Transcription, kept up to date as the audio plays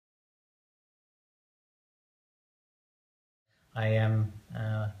I am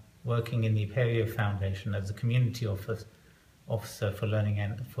working in the Apereo Foundation as a community officer for the Learning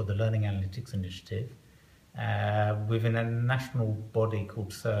Analytics Initiative within a national body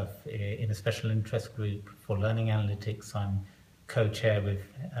called SURF in a special interest group for learning analytics. I'm co-chair with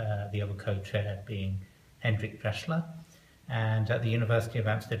the other co-chair being Hendrik Dreschler. And at the University of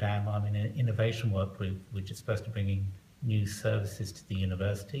Amsterdam, I'm in an innovation work group, which is supposed to bring in new services to the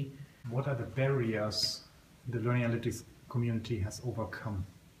university. What are the barriers the learning analytics community has overcome?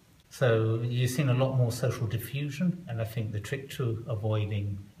 So you've seen a lot more social diffusion, and I think the trick to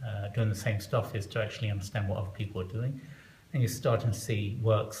avoiding doing the same stuff is to actually understand what other people are doing. And you're starting to see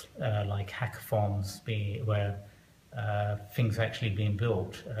works like hackathons where things are actually being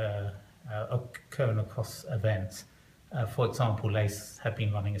built, occurring across events. For example, LACE have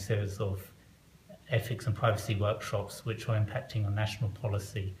been running a series of ethics and privacy workshops which are impacting on national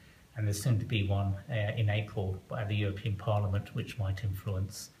policy, and there's soon to be one in April at the European Parliament which might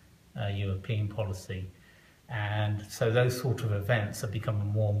influence European policy. And so those sort of events are becoming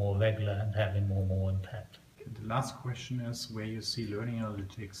more and more regular and having more and more impact. The last question is where you see learning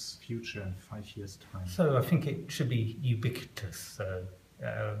analytics future in 5 years' time. So I think it should be ubiquitous. So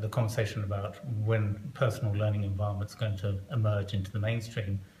the conversation about when personal learning environments are going to emerge into the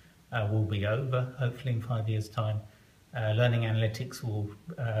mainstream will be over, hopefully in 5 years' time. Learning analytics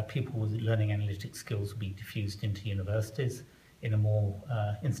people with learning analytics skills will be diffused into universities in a more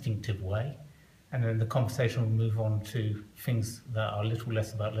instinctive way. And then the conversation will move on to things that are a little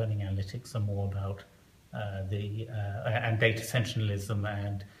less about learning analytics and more about and data sensationalism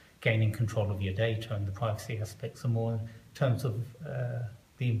and gaining control of your data, and the privacy aspects are more in terms of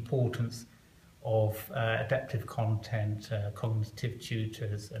the importance of adaptive content, cognitive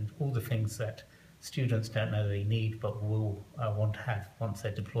tutors, and all the things that students don't know they need but will want to have once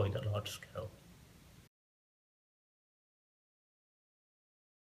they're deployed at large scale.